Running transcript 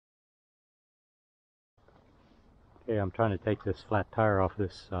Okay, I'm trying to take this flat tire off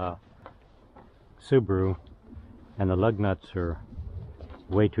this Subaru, and the lug nuts are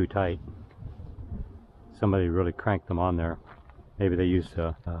way too tight. Somebody really cranked them on there. Maybe they used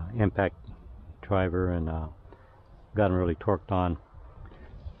a impact driver and got them really torqued on.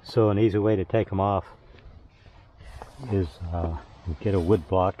 So an easy way to take them off is get a wood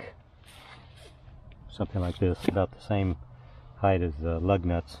block, something like this, about the same height as the lug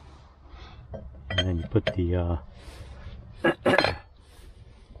nuts, and then you put the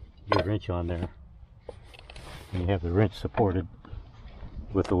your wrench on there, and you have the wrench supported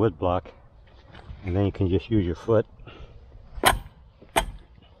with the wood block, and then you can just use your foot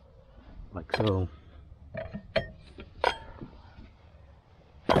like so.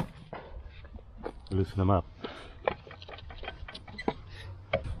 Loosen them up.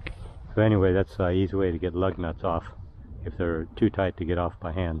 So anyway, that's an easy way to get lug nuts off if they're too tight to get off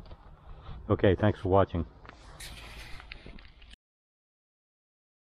by hand. Okay, thanks for watching.